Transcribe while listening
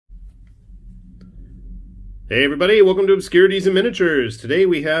Hey everybody, welcome to Obscurities and Miniatures. Today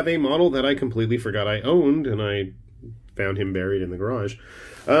we have a model that I completely forgot I owned, and I found him buried in the garage.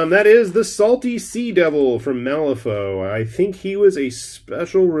 That is the Salty Sea Devil from Malifaux. I think he was a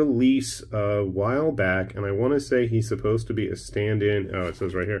special release a while back, and I want to say he's supposed to be a stand-in. Oh, it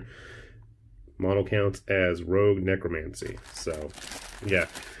says right here. Model counts as Rogue Necromancy. So, yeah.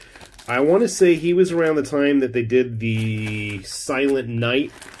 I want to say he was around the time that they did the Silent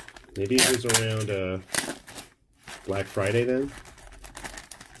Night. Maybe it was around Black Friday then.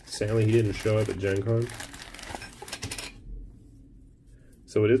 Sadly, he didn't show up at Gen Con.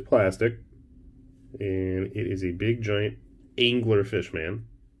 So it is plastic, and it is a big giant angler fish man.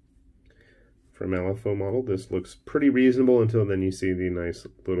 For a Malifaux model, this looks pretty reasonable until then you see the nice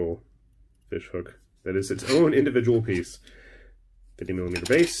little fish hook that is its own individual piece. 50mm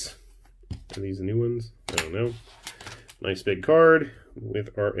base. Are these the new ones? I don't know. Nice big card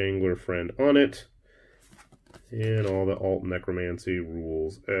with our angler friend on it. And all the alt necromancy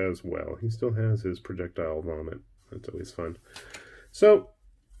rules as well. He still has his projectile vomit. That's always fun. So,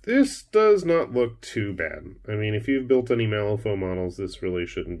 this does not look too bad. I mean, if you've built any Malifaux models, this really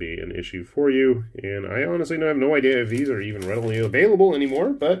shouldn't be an issue for you. And I honestly have no idea if these are even readily available anymore,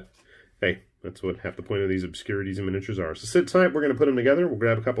 but hey, that's what half the point of these Obscurities and Miniatures are. So sit tight, we're going to put them together. We'll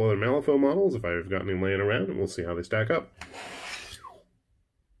grab a couple other Malifaux models if I've got any laying around, and we'll see how they stack up.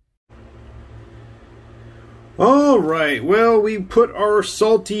 Alright, well, we put our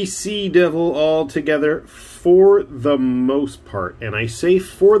Salty Sea Devil all together for the most part. And I say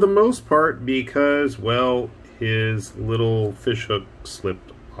for the most part because, well, his little fish hook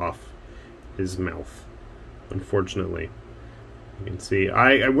slipped off his mouth, unfortunately. You can see,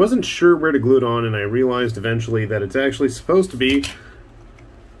 I wasn't sure where to glue it on, and I realized eventually that it's actually supposed to be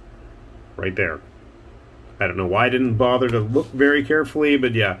right there. I don't know why I didn't bother to look very carefully,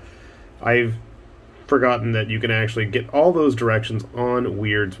 but yeah, I've forgotten that you can actually get all those directions on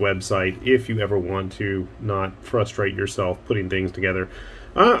Wyrd's website if you ever want to not frustrate yourself putting things together.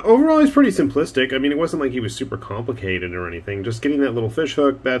 Overall, he's pretty simplistic. I mean, it wasn't like he was super complicated or anything. Just getting that little fish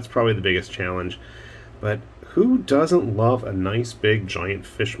hook, that's probably the biggest challenge. But who doesn't love a nice big giant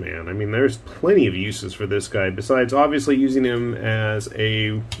fish man? I mean, there's plenty of uses for this guy, besides obviously using him as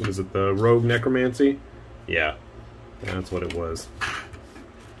a, what is it, the Rogue Necromancy? Yeah, that's what it was.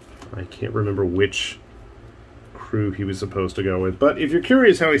 I can't remember which crew he was supposed to go with, but if you're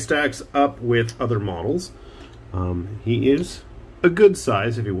curious how he stacks up with other models, he is a good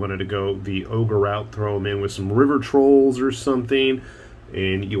size if you wanted to go the ogre route, throw him in with some river trolls or something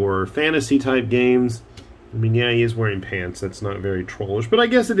in your fantasy type games. I mean, yeah, he is wearing pants, that's not very trollish, but I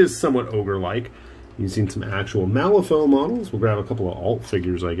guess it is somewhat ogre-like. Using some actual Malifaux models, we'll grab a couple of alt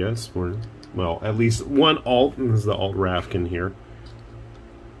figures, I guess, or, well, at least one alt, and this is the alt Rafkin here,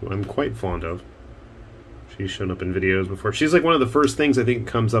 who I'm quite fond of. She's shown up in videos before. She's like one of the first things I think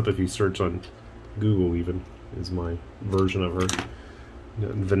comes up if you search on Google even, is my version of her.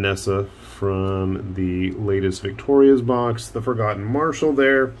 Vanessa from the latest Victoria's box, the Forgotten Marshal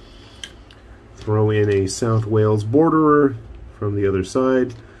there. Throw in a South Wales Borderer from the other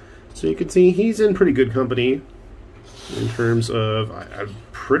side. So you can see he's in pretty good company in terms of, I'm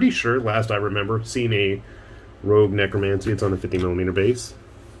pretty sure, last I remember, seeing a Rogue Necromancy. It's on a 50mm base.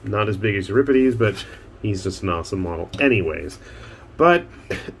 Not as big as Euripides, but he's just an awesome model anyways. But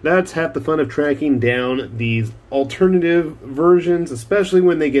that's half the fun of tracking down these alternative versions, especially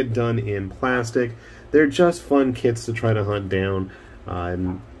when they get done in plastic. They're just fun kits to try to hunt down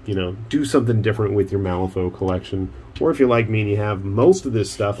and, you know, do something different with your Malifaux collection. Or if you're like me and you have most of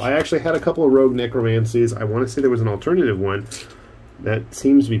this stuff. I actually had a couple of Rogue Necromancies. I want to say there was an alternative one that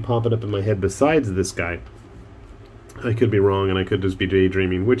seems to be popping up in my head besides this guy. I could be wrong, and I could just be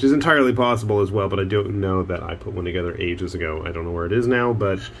daydreaming, which is entirely possible as well, but I don't know that I put one together ages ago. I don't know where it is now,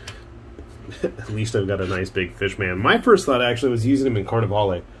 but at least I've got a nice big fish man. My first thought actually was using him in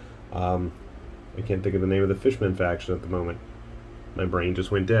Carnivale. I can't think of the name of the Fishman faction at the moment. My brain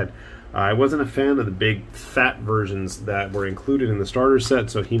just went dead. I wasn't a fan of the big fat versions that were included in the starter set,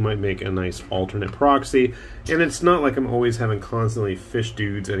 so he might make a nice alternate proxy. And it's not like I'm always having constantly fish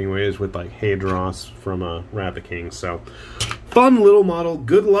dudes anyways with like Hadros from Rabbit King. So fun little model.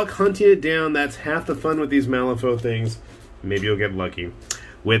 Good luck hunting it down. That's half the fun with these Malifaux things. Maybe you'll get lucky.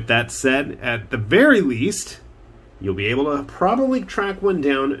 With that said, at the very least, you'll be able to probably track one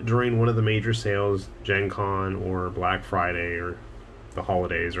down during one of the major sales, Gen Con or Black Friday or the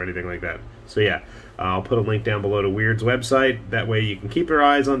holidays or anything like that. So yeah, I'll put a link down below to Wyrd's website. That way you can keep your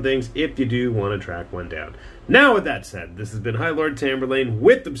eyes on things if you do want to track one down. Now with that said, this has been High Lord Tamberlane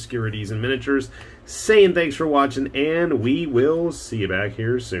with Obscurities and Miniatures, saying thanks for watching, and we will see you back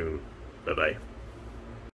here soon. Bye-bye.